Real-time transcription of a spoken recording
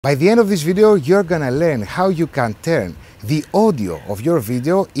By the end of this video, you're gonna learn how you can turn the audio of your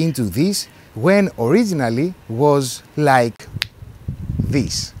video into this when originally was like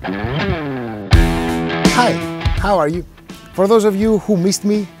this. Hi, how are you? For those of you who missed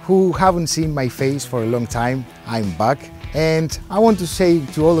me, who haven't seen my face for a long time, I'm back and I want to say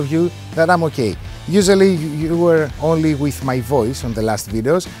to all of you that I'm okay. Usually you were only with my voice on the last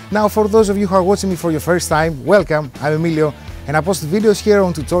videos. Now for those of you who are watching me for your first time, welcome, I'm Emilio and I post videos here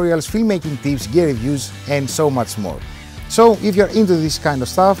on tutorials, filmmaking tips, gear reviews and so much more. So if you're into this kind of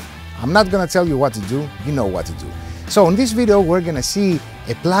stuff, I'm not gonna tell you what to do, you know what to do. So in this video we're gonna see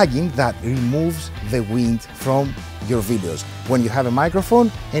a plugin that removes the wind from your videos. When you have a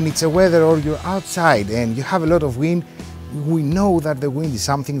microphone and it's a weather or you're outside and you have a lot of wind, we know that the wind is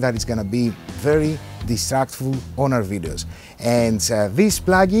something that is gonna be very distractful on our videos. And this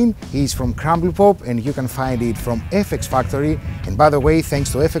plugin is from Crumble Pop and you can find it from FX Factory. And by the way, thanks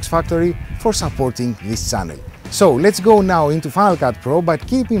to FX Factory for supporting this channel. So let's go now into Final Cut Pro, but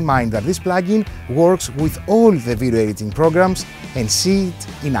keep in mind that this plugin works with all the video editing programs and see it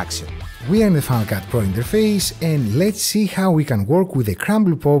in action. We are in the Final Cut Pro interface and let's see how we can work with the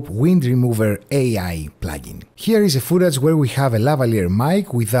Crumble Pop Wind Remover AI plugin. Here is a footage where we have a lavalier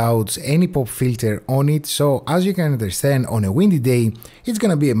mic without any pop filter on it, so as you can understand, on a windy day it's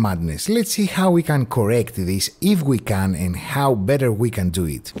gonna be a madness. Let's see how we can correct this, if we can, and how better we can do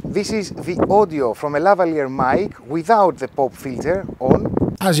it. This is the audio from a lavalier mic without the pop filter on.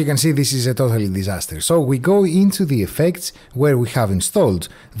 As you can see, this is a totally disaster. So we go into the effects where we have installed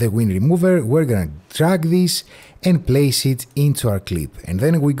the wind remover. We're gonna drag this and place it into our clip. And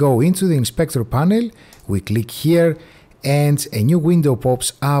then we go into the inspector panel, we click here and a new window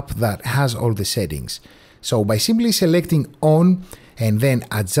pops up that has all the settings. So by simply selecting on and then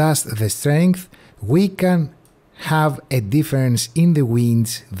adjust the strength, we can have a difference in the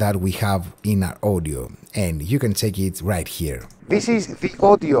wind that we have in our audio, and you can check it right here. This is the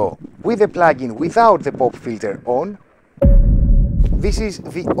audio with the plugin without the pop filter on. This is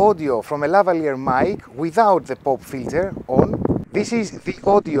the audio from a lavalier mic without the pop filter on. This is the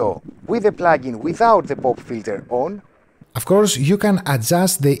audio with the plugin without the pop filter on. Of course, you can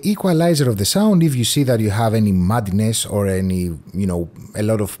adjust the equalizer of the sound if you see that you have any muddiness or any, a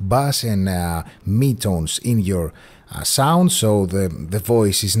lot of bass and mid-tones in your sound, so the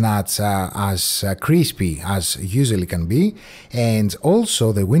voice is not as crispy as usually can be. And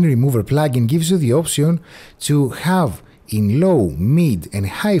also the Wind Remover plugin gives you the option to have in low, mid and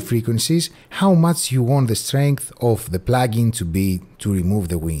high frequencies how much you want the strength of the plugin to be to remove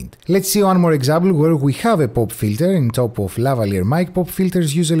the wind. Let's see one more example where we have a pop filter on top of lavalier mic. Pop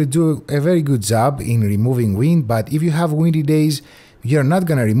filters usually do a very good job in removing wind, but if you have windy days, you're not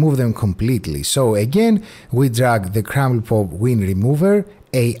gonna remove them completely. So again, we drag the Crumble Pop Wind Remover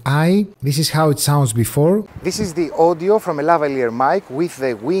AI. This is how it sounds before. This is the audio from a lavalier mic with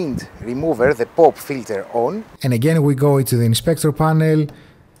the wind remover, the pop filter on. And again, we go into the inspector panel.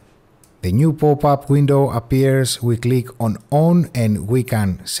 The new pop-up window appears. We click on and we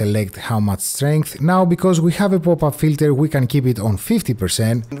can select how much strength. Now, because we have a pop-up filter, we can keep it on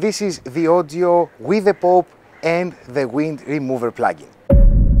 50%. This is the audio with the pop and the wind remover plugin.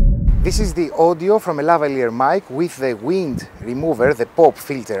 This is the audio from a lavalier mic with the wind remover, the pop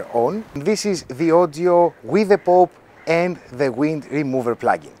filter on. This is the audio with the pop and the wind remover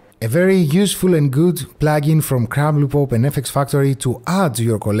plugin. A very useful and good plugin from Crumble Pop and FX Factory to add to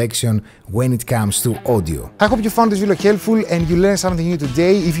your collection when it comes to audio. I hope you found this video helpful and you learned something new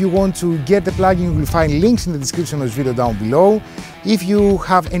today. If you want to get the plugin, you will find links in the description of this video down below. If you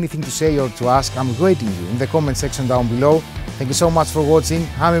have anything to say or to ask, I'm waiting you in the comment section down below. Thank you so much for watching.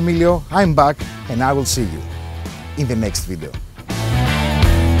 I'm Emilio, I'm back, and I will see you in the next video.